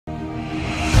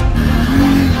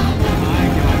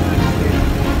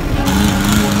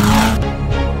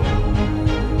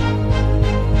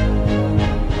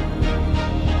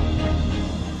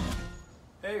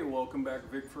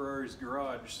Corey's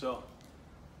garage. So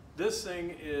this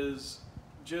thing is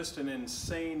just an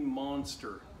insane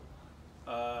monster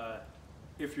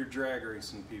if you're drag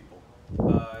racing people.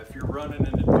 If you're running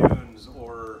into dunes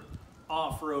or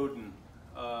off-roading,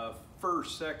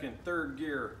 first, second, third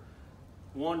gear,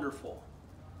 wonderful.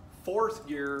 Fourth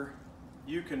gear,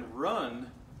 you can run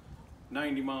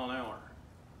 90 mile an hour,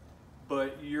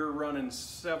 but you're running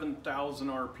 7,000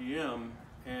 RPM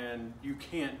and you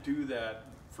can't do that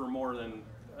for more than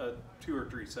 2 or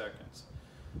 3 seconds.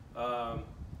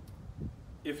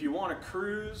 If you want to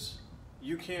cruise,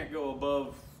 you can't go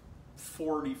above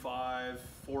 45,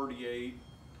 48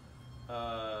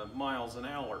 miles an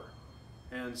hour.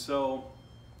 And so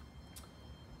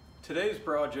today's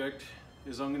project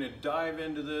is I'm going to dive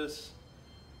into this,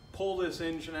 pull this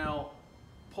engine out,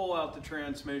 pull out the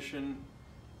transmission,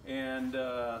 and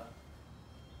I'm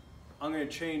going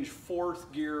to change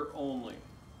fourth gear only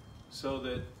so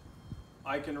that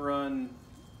I can run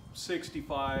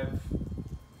 65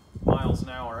 miles an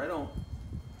hour. I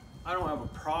don't have a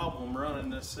problem running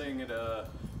this thing at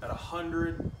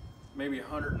 100, maybe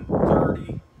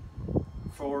 130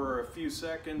 for a few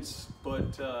seconds,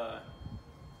 but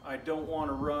I don't want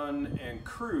to run and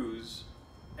cruise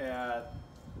at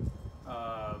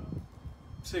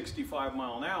 65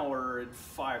 mile an hour at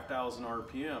 5,000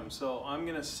 RPM. So I'm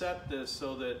going to set this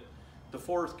so that the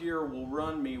fourth gear will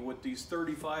run me with these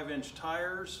 35-inch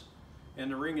tires and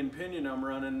the ring and pinion I'm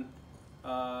running.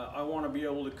 I want to be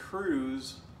able to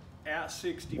cruise at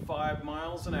 65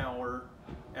 miles an hour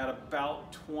at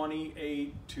about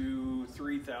 28 to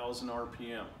 3,000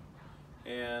 RPM.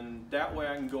 And that way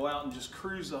I can go out and just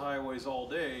cruise the highways all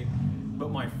day, but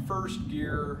my first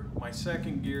gear, my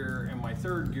second gear, and my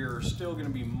third gear are still going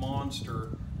to be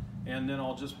monster, and then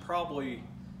I'll just probably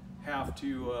have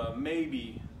to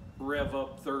maybe rev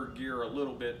up third gear a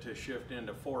little bit to shift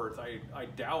into fourth. I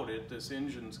doubt it. This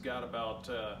engine's got about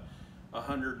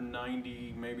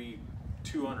 190, maybe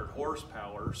 200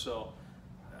 horsepower, so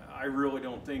I really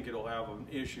don't think it'll have an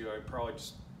issue. I'd probably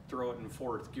just throw it in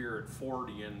fourth gear at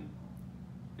 40 and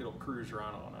it'll cruise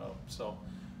around on up. So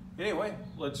anyway,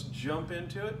 let's jump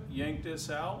into it, yank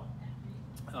this out,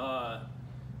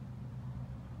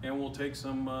 and we'll take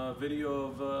some video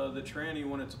of the tranny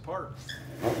when it's apart.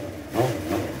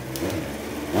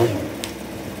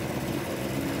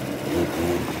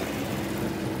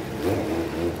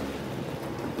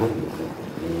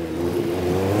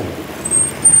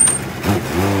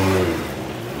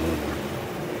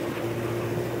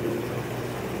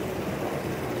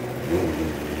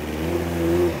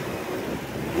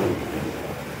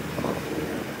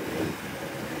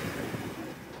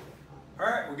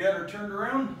 Turned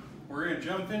around, we're going to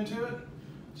jump into it,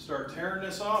 start tearing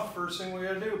this off. First thing we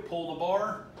got to do, pull the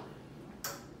bar,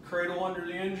 cradle under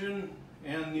the engine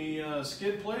and the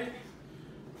skid plate.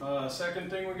 Second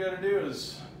thing we got to do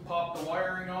is pop the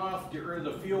wiring off, get rid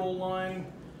of the fuel line,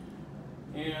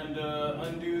 and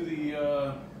undo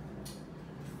the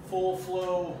full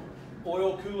flow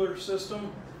oil cooler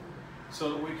system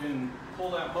so that we can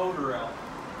pull that motor out.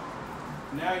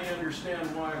 Now you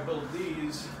understand why I built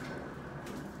these,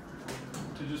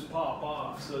 to just pop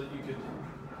off so that you could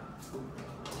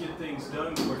get things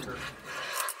done quicker.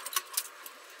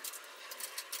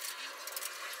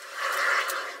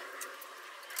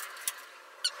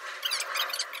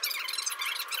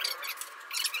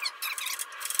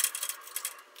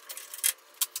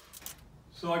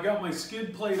 So I got my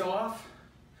skid plate off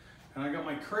and I got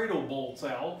my cradle bolts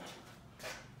out.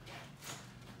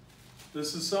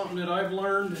 This is something that I've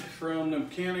learned from the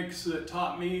mechanics that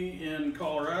taught me in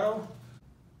Colorado.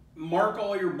 Mark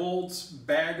all your bolts,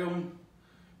 bag them,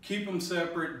 keep them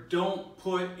separate. Don't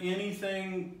put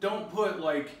anything, don't put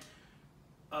like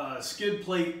skid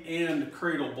plate and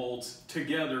cradle bolts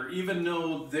together, even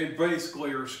though they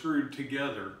basically are screwed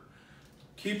together.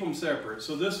 Keep them separate.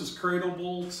 So this is cradle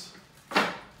bolts,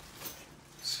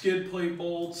 skid plate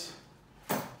bolts,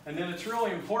 and then it's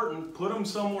really important, put them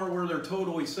somewhere where they're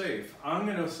totally safe. I'm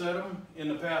going to set them in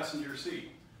the passenger seat.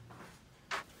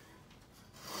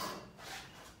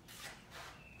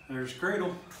 There's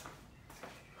cradle.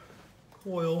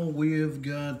 Coil, we have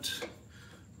got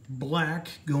black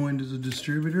going to the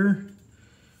distributor.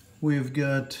 We've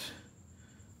got,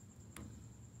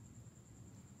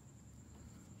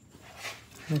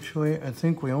 actually I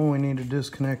think we only need to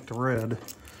disconnect the red.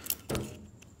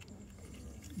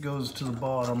 It goes to the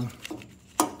bottom.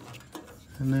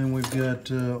 And then we've got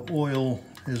oil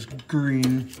is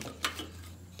green.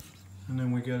 And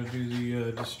then we got to do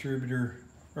the distributor,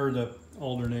 or the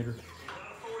alternator.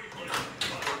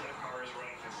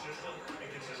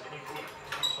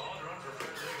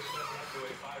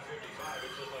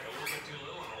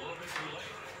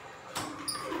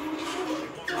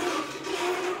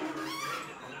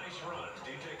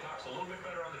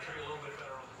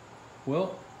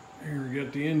 Well, here we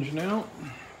got the engine out.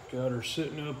 Got her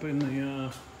sitting up in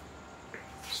the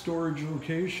storage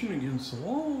location against the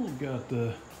wall. Got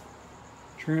the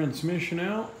transmission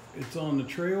out. It's on the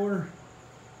trailer.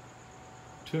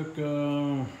 Took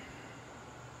hour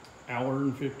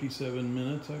and 57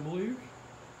 minutes, I believe.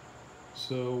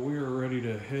 So we are ready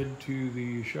to head to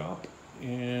the shop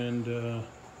and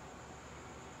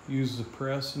use the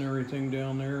press and everything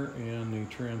down there and the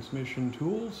transmission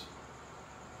tools.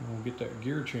 And we'll get that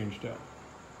gear changed out.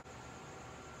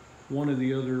 One of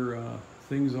the other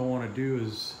things I want to do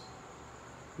is,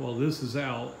 while this is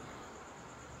out,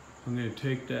 I'm going to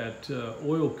take that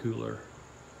oil cooler.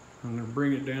 I'm going to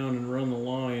bring it down and run the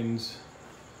lines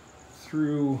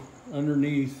through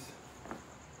underneath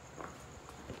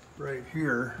right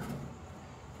here.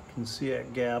 You can see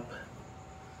that gap.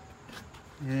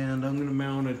 And I'm going to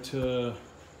mount it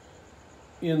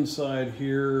inside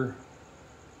here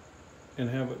and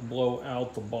have it blow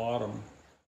out the bottom.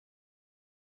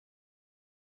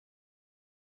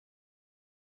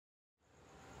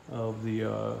 Of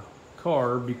the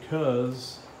car,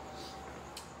 because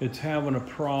it's having a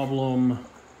problem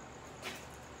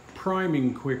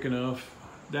priming quick enough.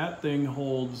 That thing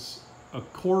holds a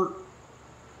quart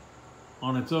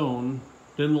on its own,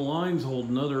 then the lines hold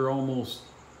another almost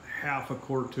half a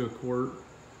quart to a quart.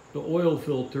 The oil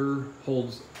filter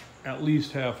holds at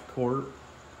least half a quart,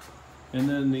 and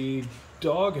then the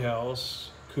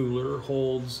doghouse cooler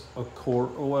holds a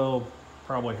quart, well,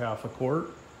 probably half a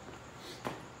quart.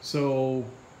 So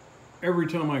every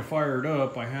time I fire it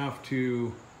up, I have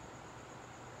to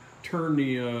turn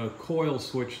the coil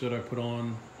switch that I put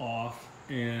on off,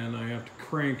 and I have to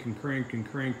crank and crank and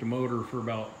crank the motor for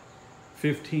about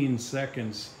 15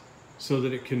 seconds so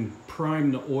that it can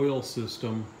prime the oil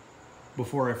system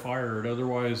before I fire it.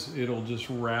 Otherwise, it'll just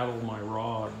rattle my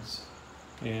rods,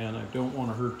 and I don't want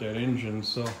to hurt that engine.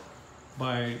 So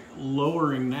by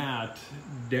lowering that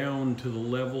down to the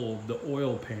level of the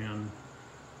oil pan,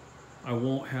 I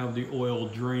won't have the oil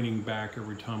draining back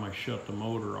every time I shut the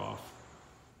motor off.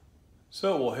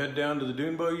 So we'll head down to the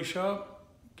dune buggy shop,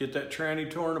 get that tranny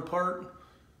torn apart.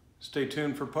 Stay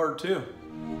tuned for part 2.